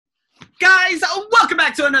guys, welcome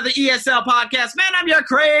back to another ESL podcast. Man, I'm your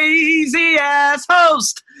crazy ass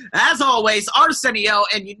host. As always, Arsenio,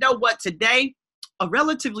 and you know what? Today, a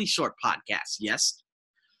relatively short podcast, yes,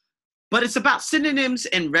 but it's about synonyms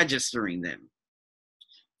and registering them.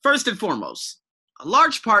 First and foremost, a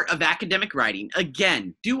large part of academic writing,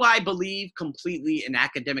 again, do I believe completely in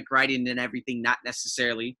academic writing and everything? Not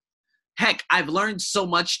necessarily. Heck, I've learned so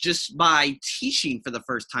much just by teaching for the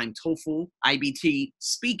first time TOEFL, IBT,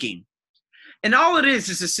 speaking. And all it is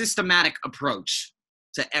a systematic approach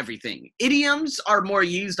to everything. Idioms are more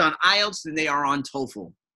used on IELTS than they are on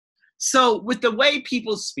TOEFL. So with the way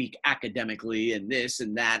people speak academically and this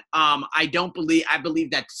and that, I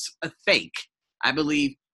believe that's a fake. I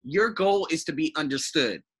believe your goal is to be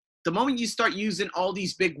understood. The moment you start using all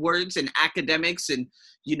these big words and academics and,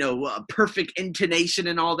 perfect intonation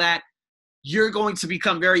and all that, you're going to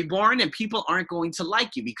become very boring and people aren't going to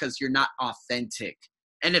like you because you're not authentic.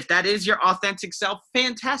 And if that is your authentic self,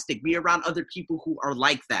 fantastic. Be around other people who are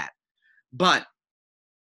like that. But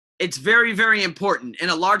it's very, very important in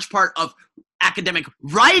a large part of academic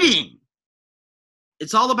writing.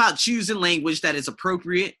 It's all about choosing language that is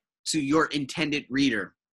appropriate to your intended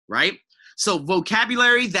reader, right? So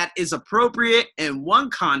vocabulary that is appropriate in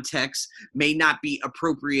one context may not be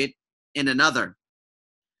appropriate in another.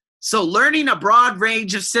 So learning a broad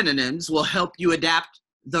range of synonyms will help you adapt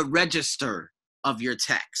the register of your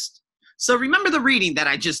text. So remember the reading that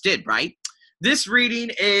I just did, right? This reading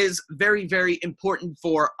is very, very important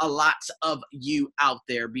for a lot of you out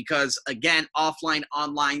there because, again, offline,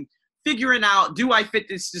 online, figuring out, do I fit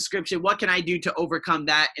this description? What can I do to overcome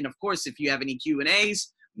that? And, of course, if you have any Q&As,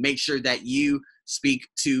 make sure that you speak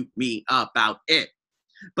to me about it.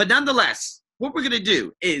 But nonetheless, what we're going to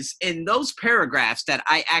do is in those paragraphs that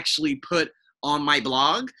I actually put on my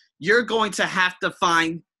blog, you're going to have to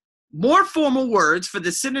find more formal words for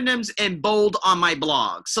the synonyms in bold on my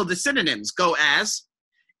blog. So the synonyms go as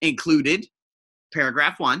included,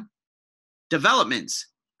 paragraph 1, developments,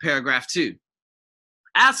 paragraph 2,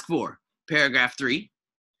 ask for, paragraph 3,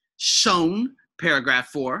 shown, paragraph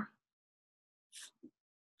 4,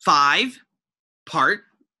 5, part,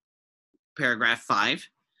 paragraph 5,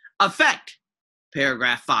 effect,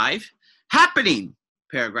 paragraph 5, happening,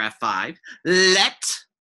 paragraph 5, let,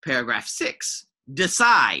 paragraph 6,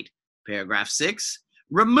 decide, paragraph 6,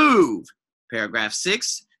 remove, paragraph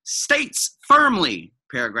 6, states firmly,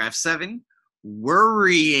 paragraph 7,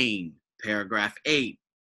 worrying, paragraph 8.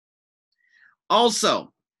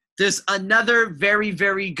 Also, there's another very,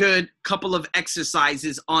 very good couple of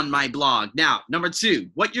exercises on my blog. Now, number 2,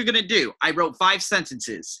 what you're going to do, I wrote 5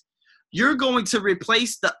 sentences. You're going to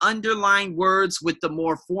replace the underlined words with the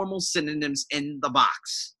more formal synonyms in the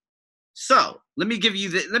box. So let me give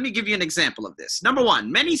you an example of this. Number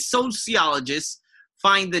 1, many sociologists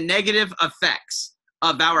find the negative effects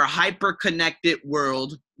of our hyper-connected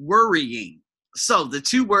world worrying. So the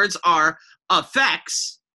 2 words are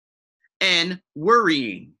effects and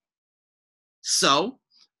worrying. So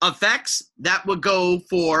effects, that would go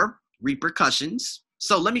for repercussions.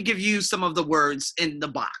 So let me give you some of the words in the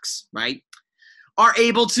box, right? Are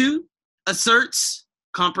able to, asserts,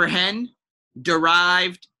 comprehend,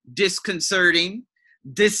 derived, disconcerting,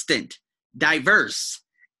 distant, diverse,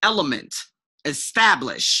 element,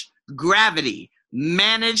 establish, gravity,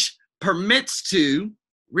 manage, permits to,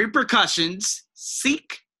 repercussions,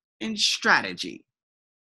 seek, and strategy.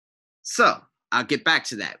 So I'll get back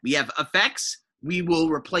to that. We have effects. We will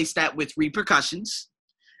replace that with repercussions.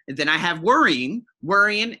 And then I have worrying.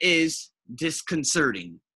 Worrying is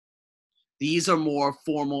disconcerting. These are more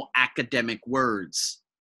formal academic words.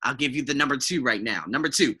 I'll give you the number 2 right now. Number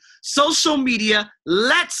 2, social media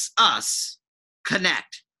lets us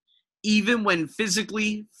connect, even when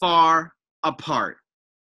physically far apart.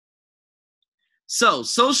 So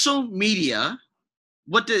social media,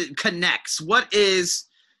 connects? What is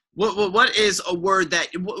a word that,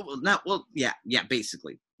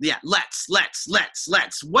 basically. Yeah, let's.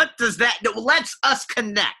 What does that do? Lets us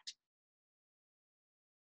connect.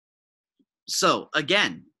 So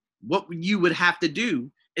again, what you would have to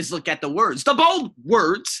do is look at the words, the bold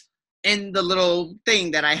words in the little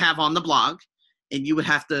thing that I have on the blog, and you would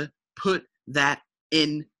have to put that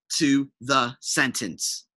into the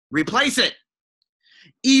sentence. Replace it.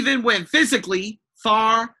 Even when physically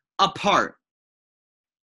far apart.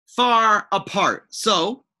 Far apart.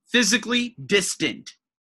 So physically distant.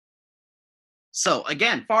 So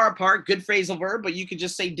again, far apart, good phrasal verb, but you could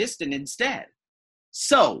just say distant instead.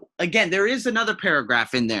 So again, there is another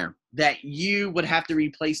paragraph in there that you would have to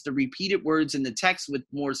replace the repeated words in the text with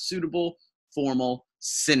more suitable formal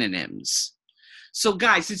synonyms. So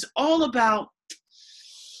guys, it's all about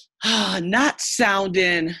not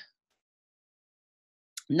sounding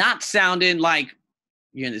like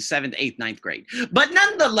you're in the 7th, 8th, 9th grade. But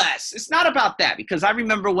nonetheless, it's not about that, because I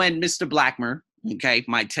remember when Mr. Blackmer, okay,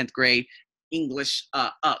 my 10th grade English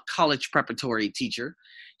college preparatory teacher,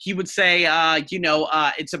 he would say,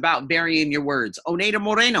 it's about varying your words. Oneida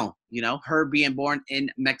Moreno, her being born in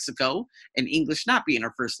Mexico and English not being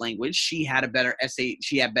her first language, she had better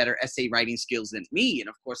essay writing skills than me. And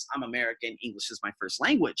of course, I'm American. English is my first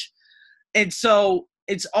language. And so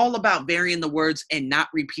it's all about varying the words and not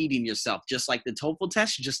repeating yourself, just like the TOEFL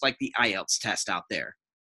test, just like the IELTS test out there.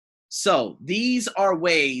 So these are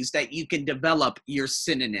ways that you can develop your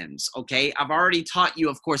synonyms, okay? I've already taught you,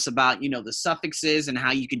 of course, about, the suffixes and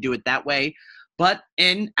how you can do it that way. But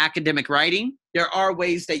in academic writing, there are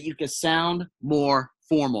ways that you can sound more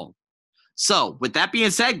formal. So with that being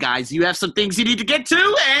said, guys, you have some things you need to get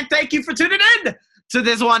to, and thank you for tuning in to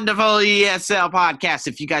this wonderful ESL podcast.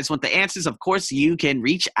 If you guys want the answers, of course, you can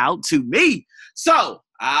reach out to me. So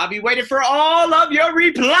I'll be waiting for all of your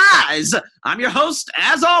replies. I'm your host,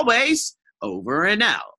 as always, over and out.